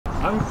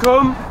I'm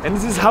Côme, and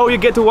this is how you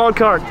get a wild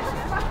card.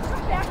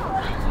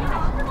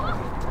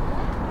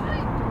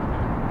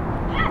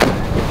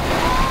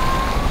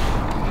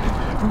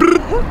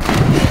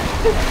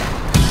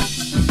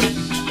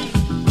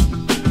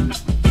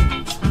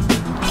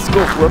 Let's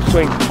go for rope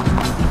swing.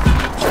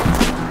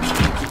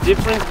 The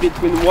difference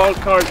between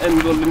wildcard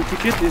and golden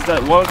ticket is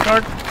that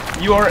wildcard,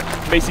 you are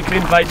basically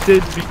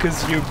invited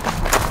because you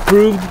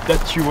proved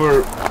that you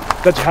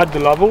had the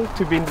level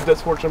to be in the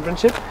Døds World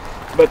Championship.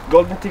 But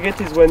golden ticket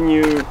is when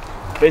you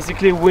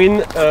basically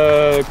win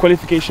a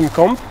qualification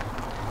comp,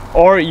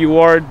 or you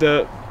are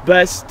the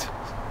best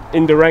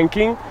in the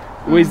ranking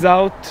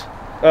without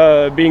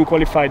being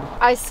qualified.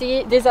 I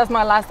see this as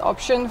my last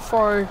option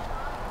for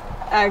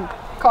a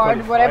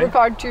card, whatever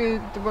card,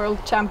 to the World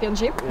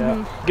Championship.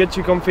 Yeah. Get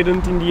you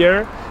confident in the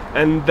air,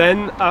 and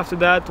then after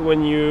that,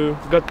 when you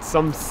got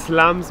some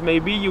slams,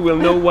 maybe you will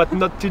know what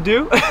not to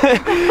do.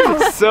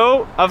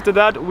 So after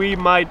that, we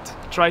might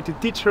try to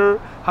teach her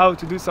how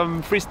to do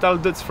some freestyle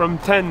Døds from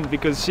 10,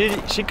 because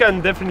she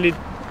can definitely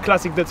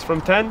classic Døds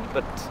from 10,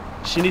 but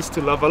she needs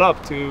to level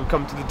up to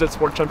come to the Døds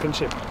World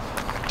Championship.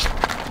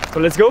 So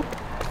let's go.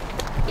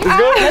 Let's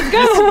go. Let's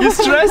go. You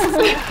stressed?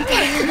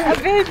 A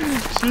bit.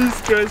 She's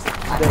stressed.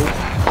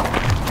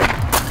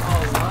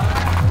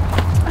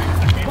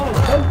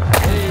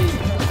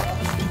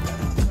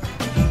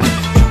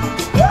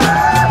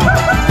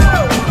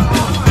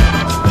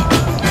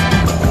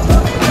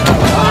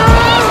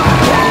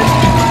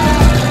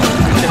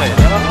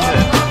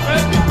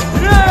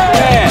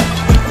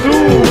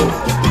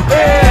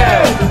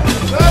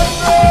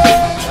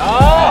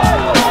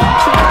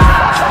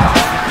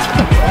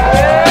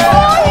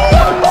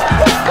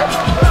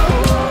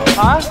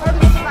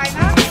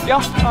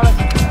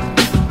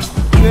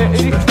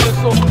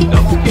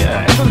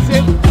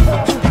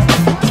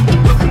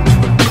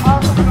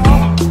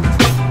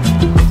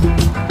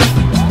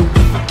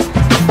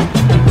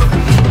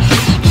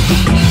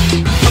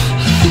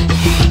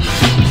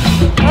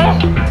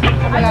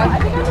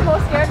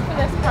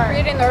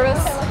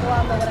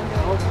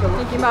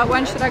 Thinking about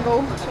when should I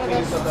go?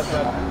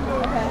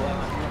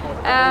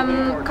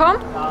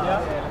 Côme,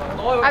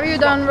 have you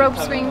done rope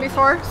swing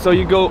before? So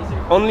you go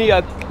only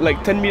at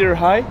like 10 meter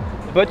high,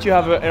 but you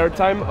have an air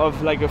time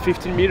of like a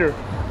 15 meter.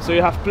 So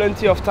you have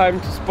plenty of time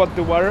to spot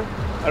the water.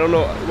 I don't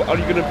know, are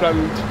you gonna plan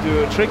to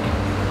do a trick?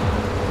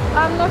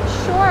 I'm not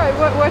sure.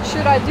 What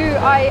should I do?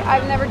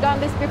 I've never done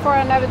this before.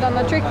 I've never done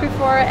a trick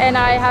before, and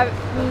I have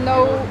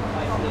no.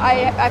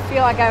 I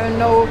feel like I have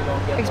no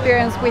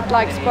experience with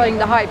like spotting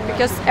the height,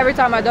 because every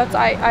time I Døds,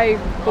 I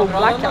go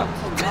blackout.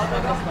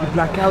 You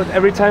black out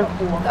every time?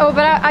 Oh,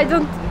 but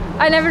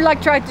I never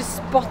like try to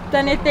spot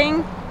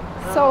anything.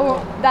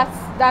 So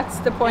that's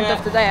the point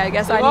of today, I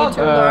guess. I need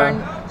to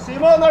learn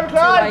Simon, are you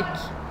klar? to like.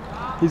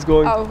 He's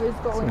going. Oh, he's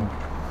going.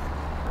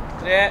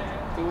 3,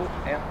 2,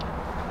 1.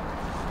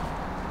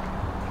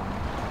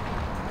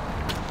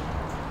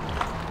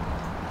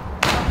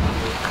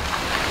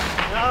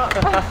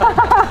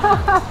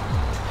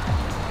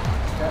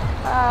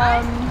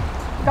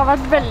 Det hadde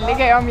vært veldig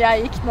gøy om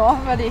jeg gikk nå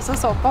med de som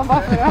så på,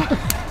 bare for å ha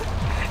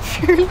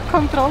full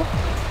kontroll.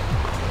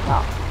 Ja.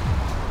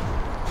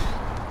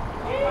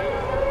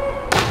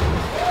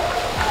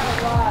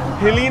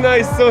 Helena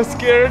is so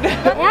scared.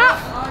 Ja.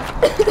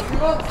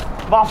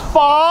 Hva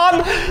faen?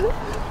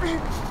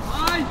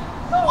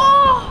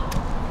 Oh,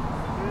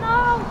 no.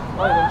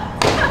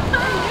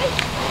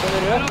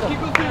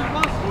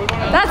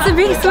 That's a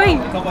big swing.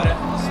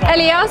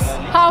 Elias,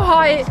 how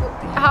high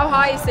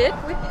is it?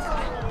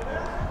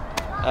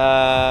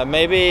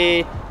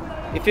 Maybe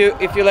if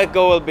you let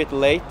go a bit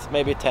late,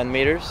 maybe 10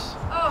 meters.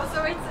 Oh,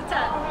 so it's a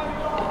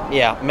 10.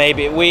 Yeah,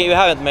 maybe. We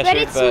haven't measured,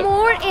 but it's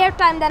more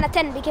airtime than a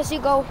 10 because you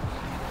go.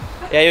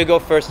 Yeah, you go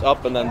first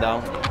up and then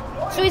down.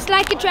 So it's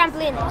like a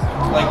trampoline.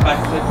 Like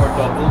backflip or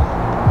double.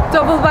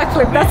 Double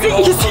backflip. That's the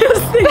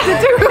easiest thing to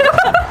do.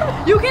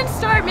 You can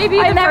start maybe.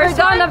 I've never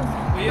done a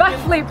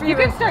backflip. You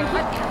can start.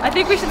 I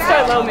think we should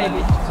start low,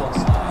 maybe.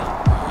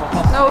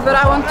 No, but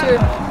I want to.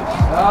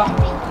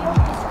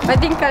 I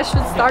think I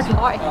should start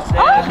high.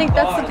 I think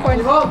that's the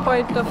point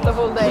of the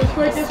whole day,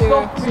 is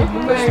to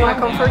push my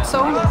comfort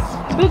zone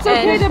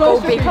and go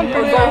big or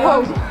go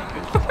home.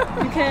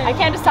 I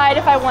can't decide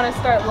if I want to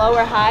start low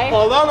or high.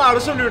 Hvordan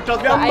det så lurt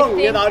at vi har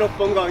mange der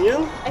oppe om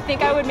gangen? I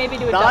think I would maybe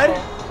do a double.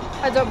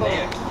 A double.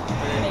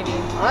 Maybe.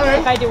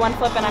 If I do one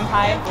flip and I'm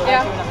high, I'll do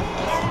another flip.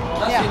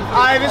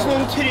 Nei, hvis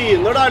noen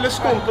tryner da, eller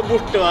skumper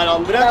borte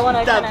hverandre,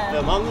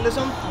 dauer man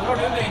liksom.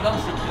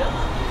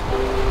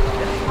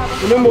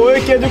 Men du må jo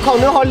ikke, du kan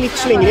jo ha litt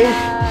slingring.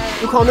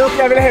 Du kan jo,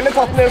 jeg ville heller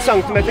tatt den 1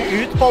 centimeter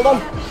ut på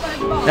den.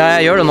 Ja,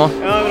 jeg gjør det nå.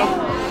 Ja, bra.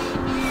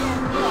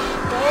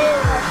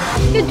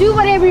 You do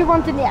whatever you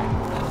want in the end.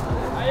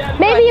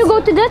 Maybe you go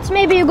to Døds,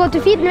 maybe you go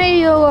to feet, maybe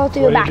you go to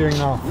your back. What are you doing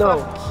now?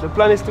 No, the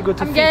plan is to go to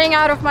feet. I'm getting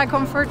out of my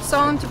comfort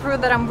zone to prove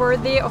that I'm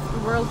worthy of the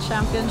World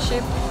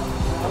Championship.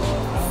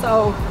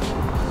 So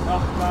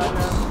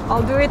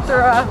I'll do it through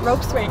a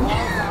rope swing,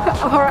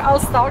 or I'll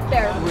start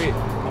there. Wait,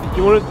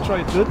 you want to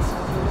try Døds?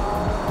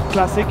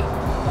 Classic?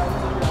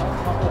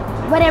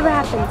 whatever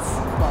happens.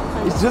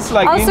 It's just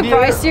like I'll in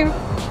surprise the air. you.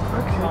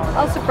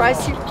 I'll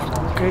surprise you.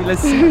 Okay,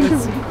 let's see.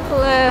 Let's see.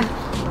 Well,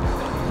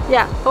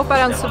 yeah, hope I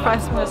don't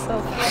surprise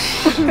myself.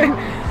 Do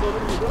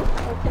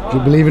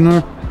you believe in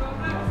her?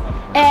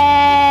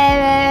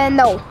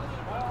 No.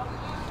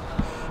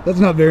 That's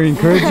not very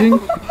encouraging.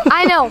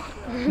 I know.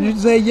 You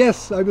say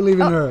yes, I believe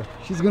in her.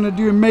 She's gonna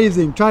do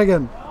amazing. Try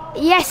again.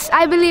 Yes,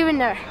 I believe in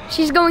her.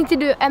 She's going to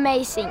do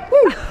amazing.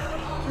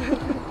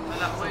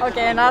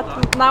 Okay,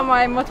 now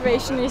my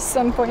motivation is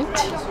on point.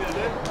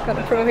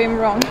 Gotta prove him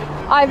wrong.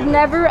 I've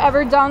never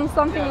ever done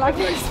something like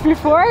this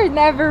before.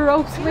 Never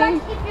rope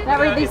swing,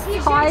 never this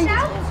high.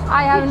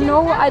 I have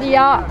no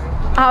idea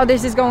how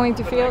this is going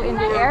to feel in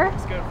the air.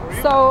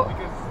 So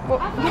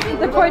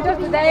the point of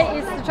today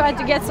is to try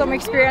to get some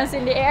experience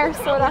in the air.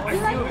 So that's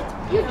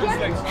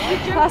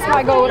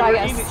my goal, I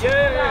guess.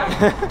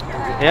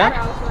 Yeah?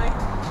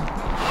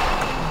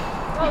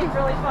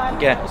 Really fun.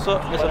 Ok, og så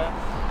liksom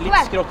litt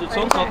skrått ut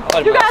sånn at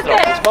armene er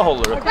stramme, så bare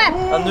holder du. Det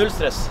er null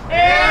stress. Ja!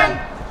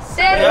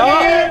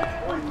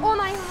 Å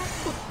nei.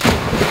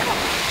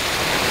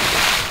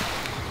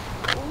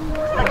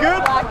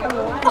 Good.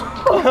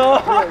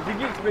 Did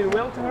you explain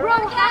well to her?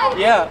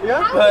 Yeah,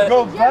 but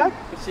Go back.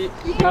 she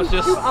was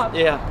just,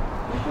 yeah.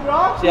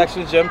 She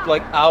actually jumped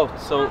like out,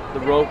 so the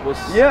rope was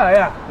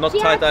Yeah. not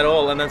tight at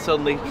all, and then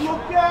suddenly...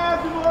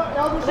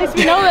 At least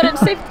we know that it's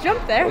safe to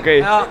jump there. Okay,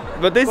 Ja.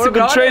 but this is Går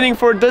good bra, training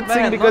for Men,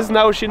 Dødsing because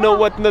now she know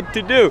what not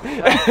to do.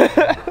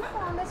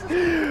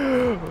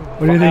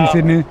 What do you think,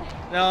 Sydney?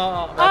 Ja,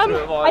 jeg tror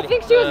det var I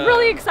think she was litt,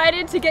 really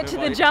excited to get to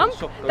the jump,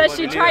 that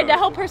she tried to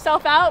help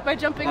herself out by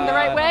jumping the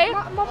right way,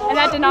 and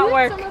that did not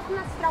work,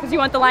 because you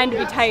want the line to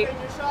be tight.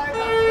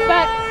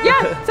 But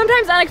yeah,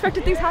 sometimes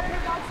unexpected things happen.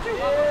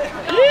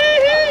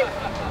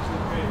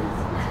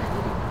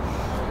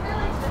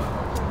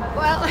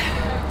 Well,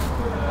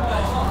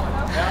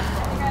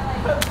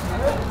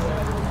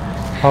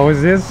 How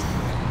was this?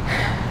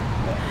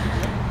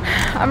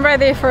 I'm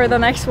ready for the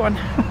next one.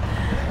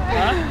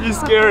 You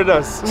scared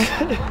us.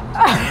 Det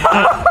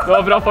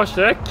var bra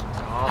forsøk.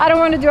 I don't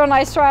want to do a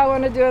nice try, I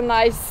want to do a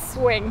nice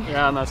swing.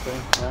 Ja, nice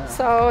thing. Yeah.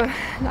 So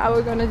now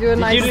we're going to do a Did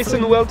nice you listen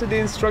swing. well to the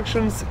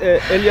instructions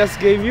Elias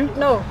gave you?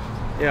 No.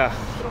 Yeah.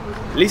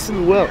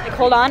 Listen well. Like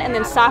hold on and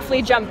then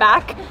softly jump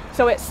back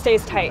so it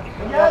stays tight.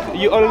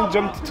 You only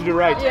jumped to the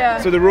right, Yeah.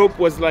 so the rope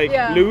was like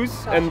Yeah.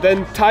 loose and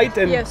then tight,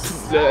 and Yes.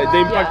 the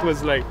impact Yeah.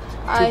 was like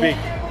too big.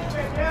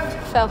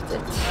 Felt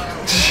it.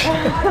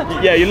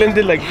 Yeah, you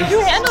landed like this. You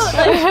handled it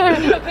like,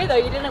 you did okay though,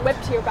 you didn't whip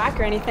to your back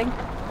or anything.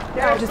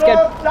 Which is good.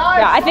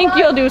 Yeah, I think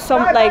you'll do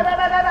some, like,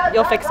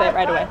 you'll fix it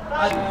right away.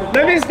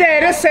 Men hvis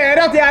dere ser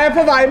at jeg er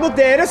på vei mot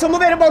dere, så må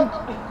dere bare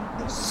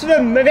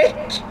svømme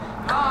vekk.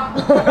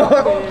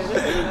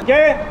 Ok,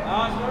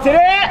 3,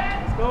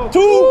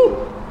 2,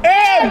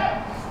 1.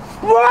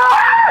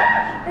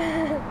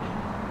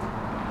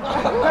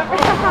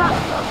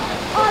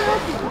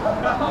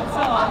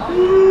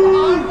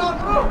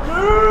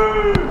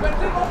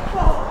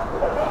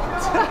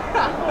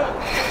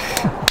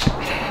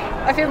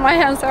 I feel my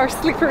hands are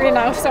slippery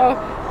now, so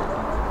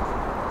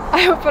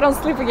I hope I don't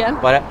slip again.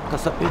 Bare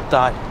kast deg ut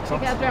der.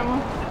 Sånn. Jeg tror jeg må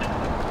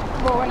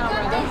gå over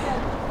nærmere.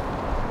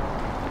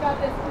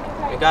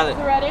 You got it.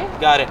 You ready?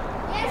 Got it.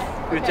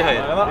 Ut til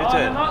høyre, ut til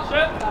høyre.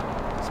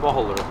 Så bare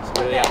holder du. Så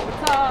blir det jævlig.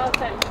 Ta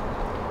selv.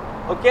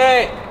 Ok!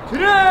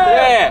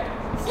 3,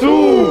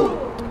 2,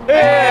 1.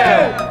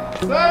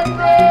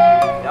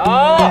 Ja!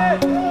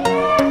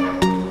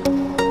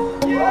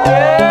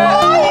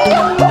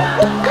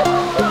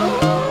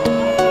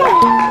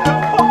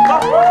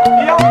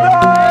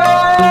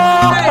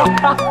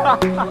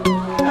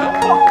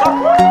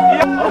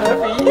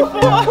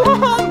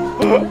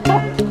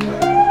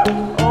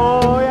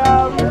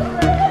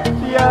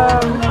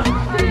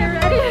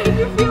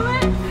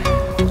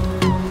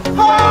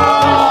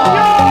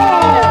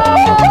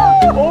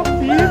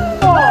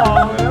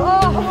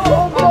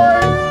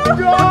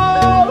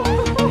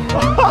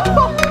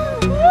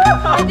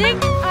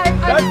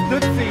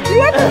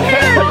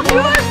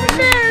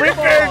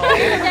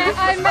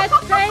 I met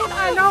pain,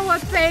 I know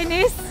what pain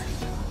is.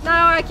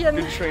 Now I can...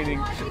 Good training.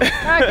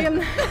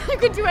 You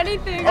can do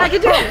anything. I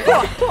can do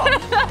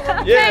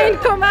Pain,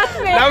 come at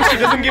me. Now she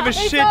doesn't give a It's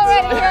shit.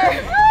 already here.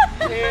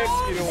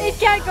 You know. It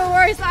can't go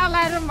worse, I'll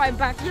land on my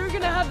back. You're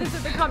gonna have this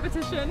at the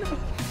competition.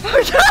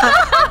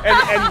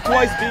 And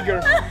twice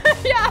bigger.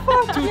 Yeah.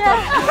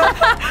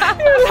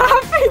 You're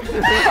laughing.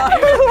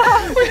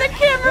 With the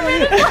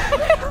cameraman.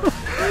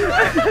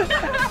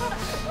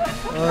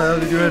 Oh, that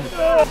was good.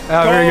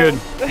 Yeah, very good.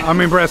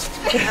 I'm impressed.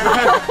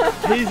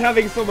 He's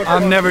having so much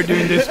I'm fun. never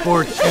doing this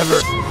sport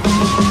ever.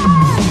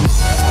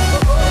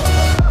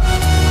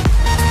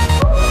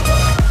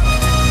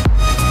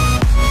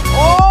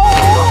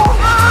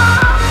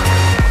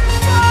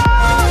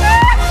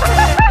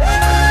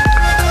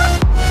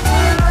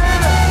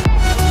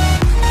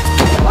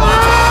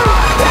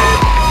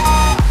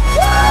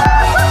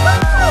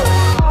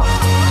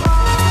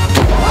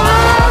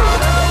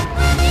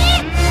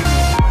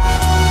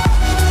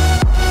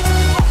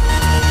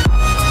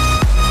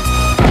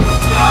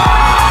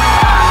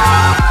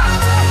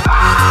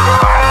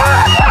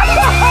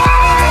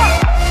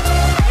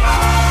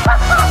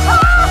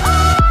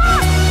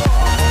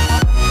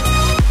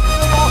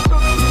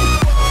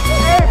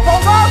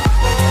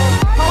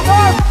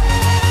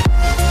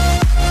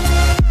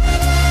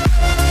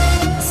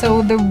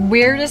 So the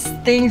weirdest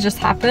thing just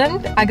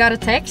happened. I got a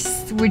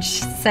text which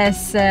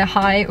says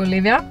hi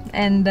Olivia,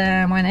 and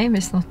my name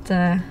is not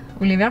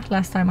Olivia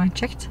last time I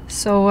checked.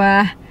 So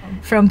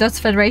from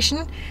Døds Federation,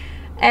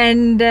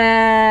 and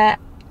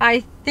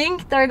I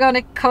think they're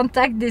gonna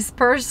contact this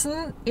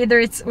person. Either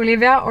it's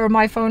Olivia or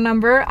my phone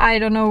number. I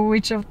don't know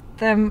which of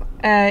them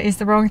is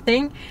the wrong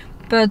thing,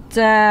 but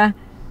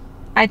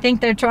I think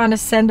they're trying to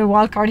send a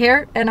wildcard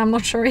here, and I'm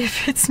not sure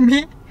if it's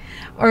me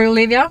or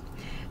Olivia.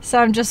 So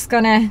I'm just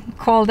gonna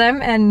call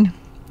them and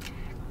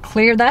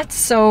clear that.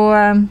 So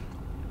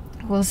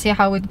we'll see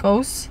how it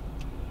goes.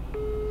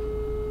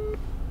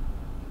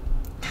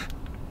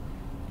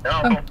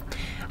 Ja, oh.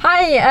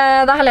 Hei,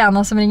 det er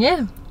Helena som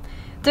ringer.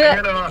 Du,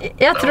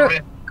 jeg tror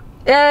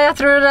jeg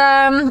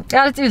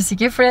er litt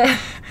usikker, fordi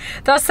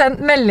du har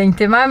sendt melding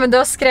til meg, men du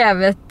har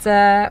skrevet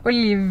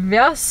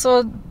Olivia,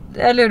 så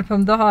jeg lurer på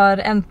om du har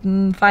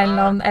enten feil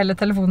navn eller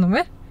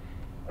telefonnummer?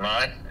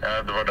 Nei,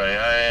 det var det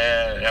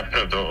jeg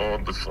prøvde å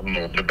få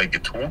nå dere begge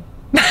to.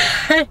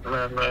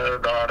 Men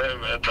da er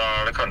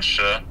det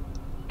kanskje...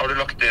 Har du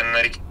lagt inn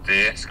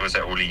riktig, skal vi se,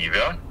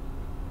 Olivia?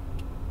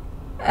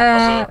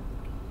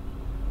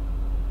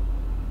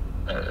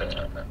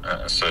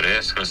 Sorry,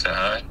 skal vi se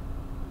her.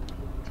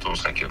 2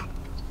 sekunder.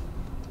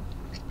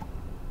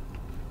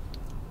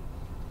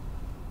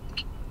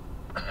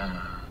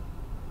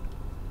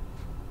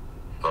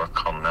 Da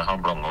kan jeg ha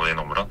blandet de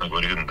numrene. Det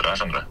går i 100 her,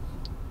 skjønner du.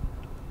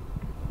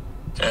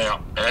 Ja,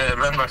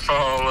 men i hvert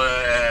fall,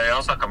 jeg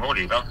har snakket med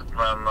Olivia,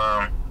 men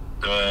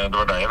det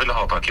var deg jeg ville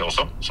ha tak i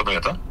også, så du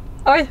vet det.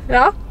 Oi,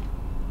 ja.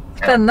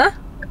 Spennende.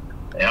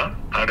 Ja,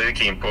 er du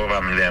keen på å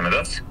være med i VM i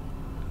Døds?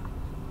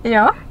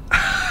 Ja.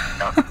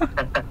 Ja.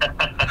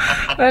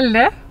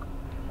 Veldig.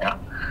 Ja,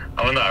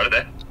 men da er det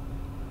det.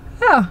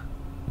 Ja,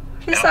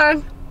 fy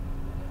søren.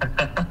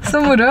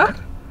 Så moro.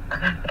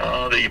 Ja,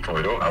 det gir på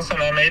ro. Ja,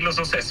 send meg en mail, og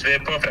så ses vi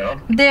på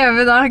fredag. Det gjør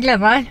vi da,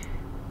 gleder meg.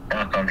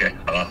 Ja, ok,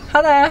 ha det.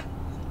 Ha det.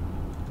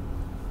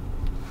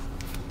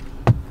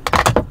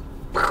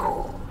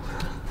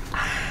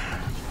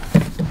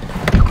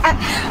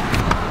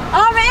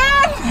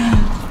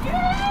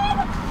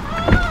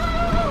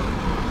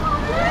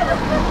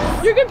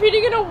 You're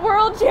competing in a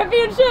world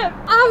championship!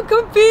 I'm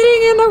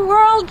competing in the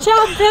world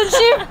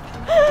championship!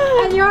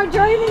 And you're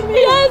joining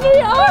me? Yes, we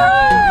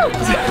are!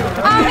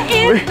 I'm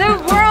in the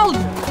world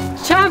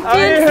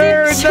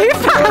championship!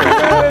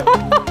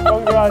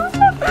 Congrats!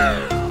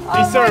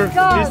 He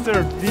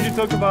served. Did you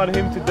talk about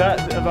him to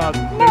that? About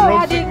no,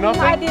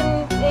 I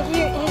didn't.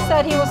 He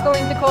said he was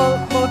going to call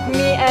both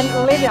me and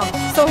Olivia.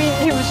 So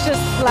he was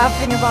just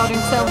laughing about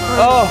himself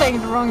for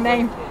saying the wrong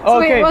name. So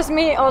it was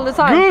me all the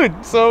time. Good.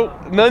 So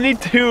no need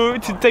to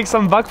take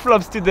some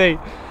backflips today.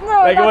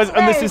 No, like it was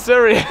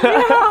unnecessary.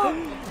 Yeah.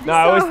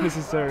 No, it was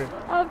necessary.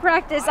 I'll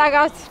practice. I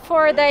got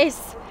 4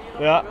 days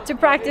to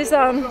practice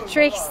on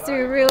tricks to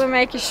really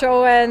make a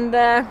show and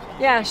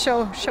yeah,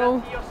 show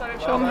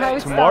them how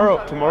it's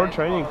tomorrow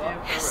training.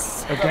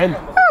 Yes. Again.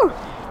 Woo.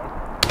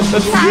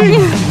 That's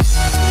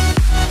good.